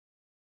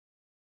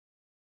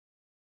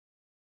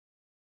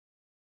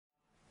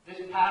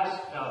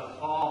past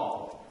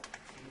fall,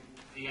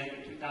 the end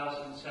of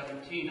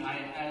 2017, I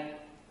had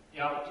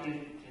the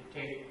opportunity to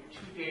take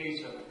 2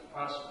 days of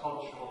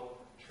cross-cultural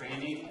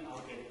training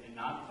out in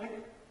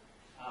Notvic.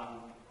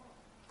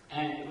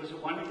 And it was a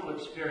wonderful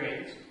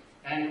experience,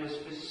 and it was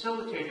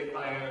facilitated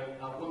by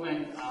a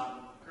woman,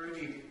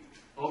 Gertie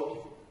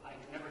Boat, I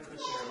never could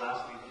say her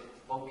last name,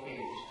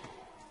 Bocage.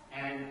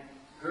 And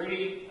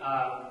Gertie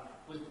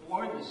was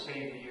born the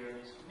same year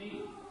as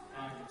me,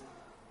 and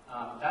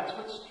that's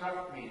what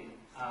struck me.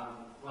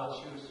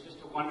 Well, she was just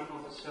a wonderful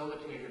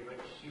facilitator, but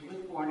she was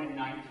born in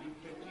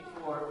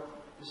 1954,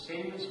 the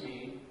same as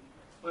me,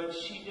 but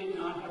she did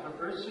not have a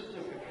birth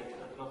certificate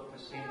that looked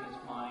the same as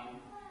mine,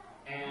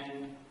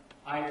 and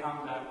I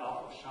found that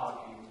awful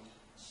shocking.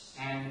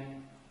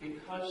 And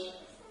because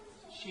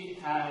she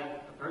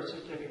had a birth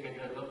certificate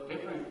that looked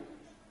different,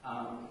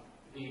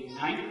 the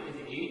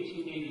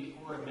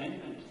 1884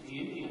 amendment to the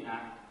Indian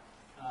Act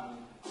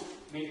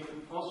made it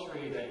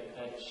compulsory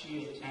that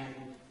she attend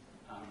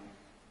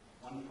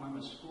one form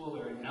of school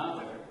or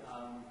another.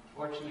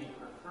 Fortunately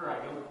for her,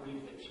 I don't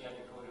believe that she had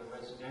to go to a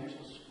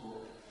residential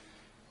school.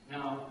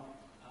 Now,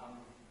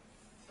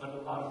 but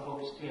a lot of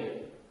folks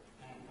did.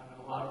 And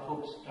a lot of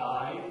folks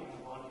died,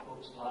 and a lot of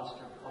folks lost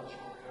their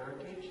cultural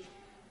heritage.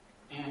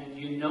 And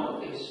you know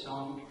this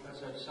song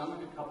because I've sung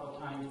it a couple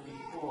times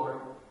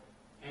before.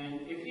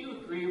 And if you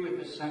agree with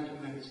the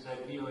sentiments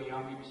that Leo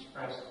Young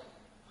expressed,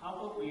 how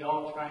about we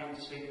all try and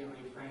sing the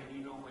refrain,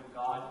 you know, when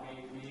God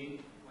made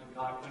me,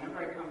 whenever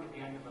I come to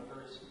the end of a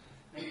verse,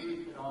 maybe we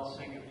could all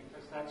sing it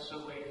because that's the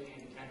way He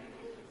intended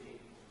it to be.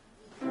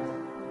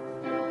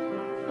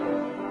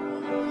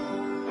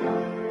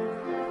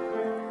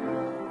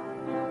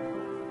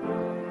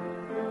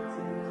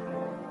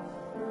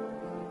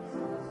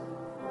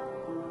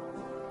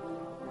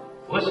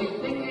 Was He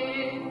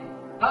thinking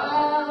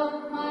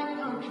about my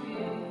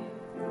country,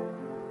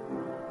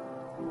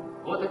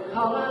 or the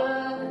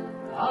color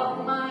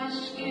of my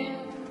skin?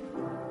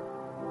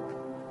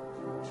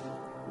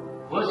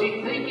 Was He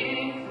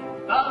thinking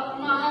of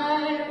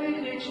my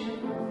religion,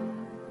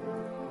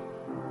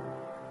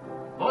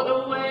 or the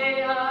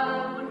way I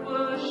would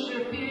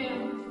worship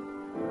Him?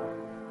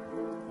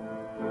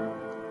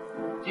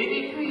 Did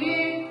He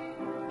create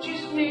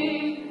just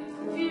me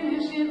in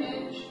His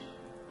image?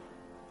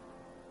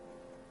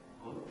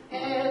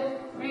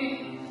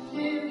 Every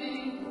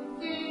living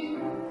thing.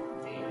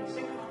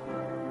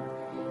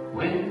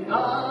 When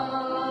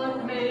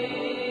God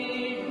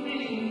made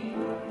me,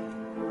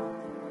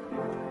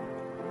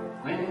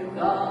 when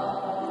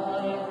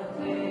God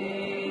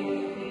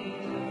made me.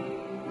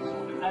 So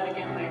we'll do that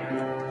again later.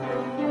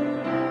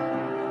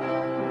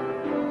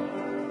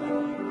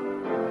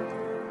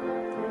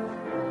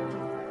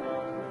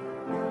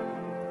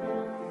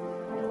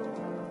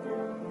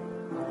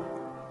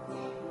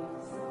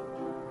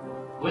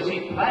 Was He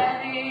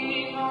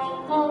planning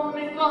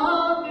only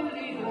for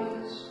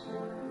believers,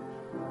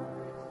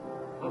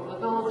 or for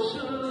those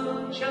who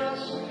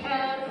just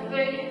had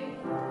faith?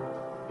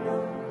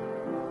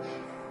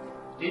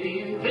 Did He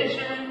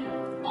envision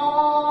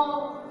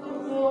all the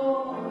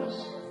wars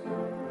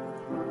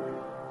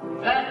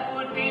that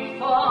would be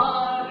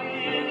fought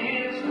in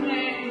His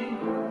name?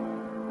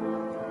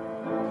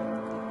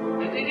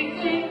 And did He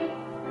think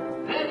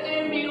that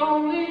there'd be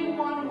only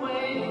one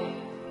way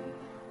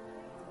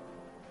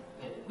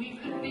that we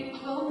could be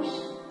close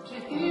to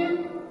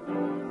Him?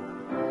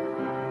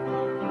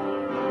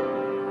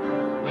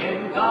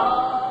 When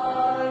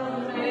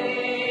God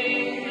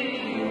made me,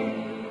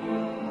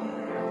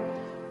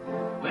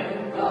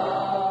 when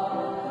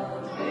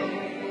God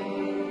made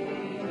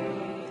me.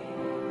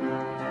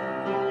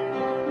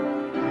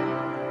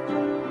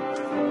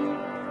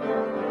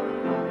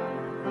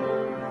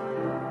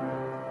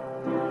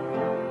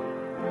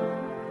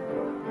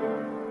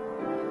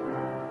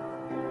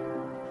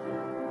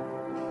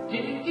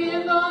 Did He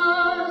give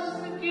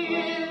us the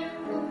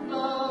gift of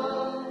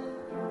love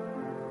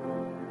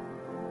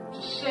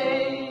to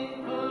say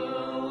who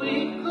we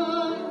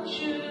could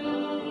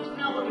choose?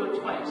 Now we'll do it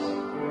twice.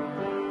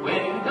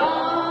 When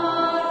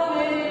God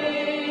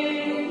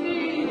made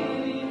me,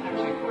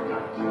 actually 4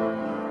 times.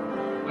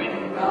 When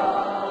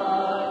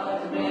God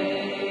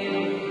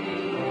made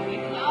me,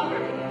 louder,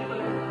 can you do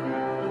it?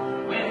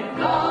 When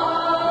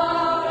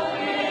God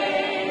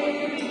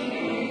made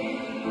me,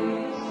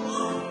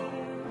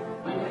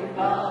 when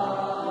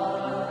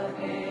God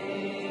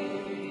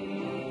made me.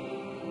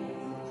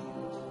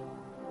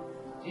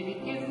 Did He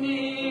give me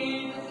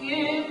the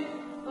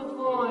gift of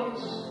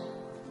voice,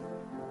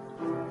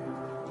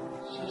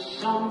 so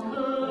some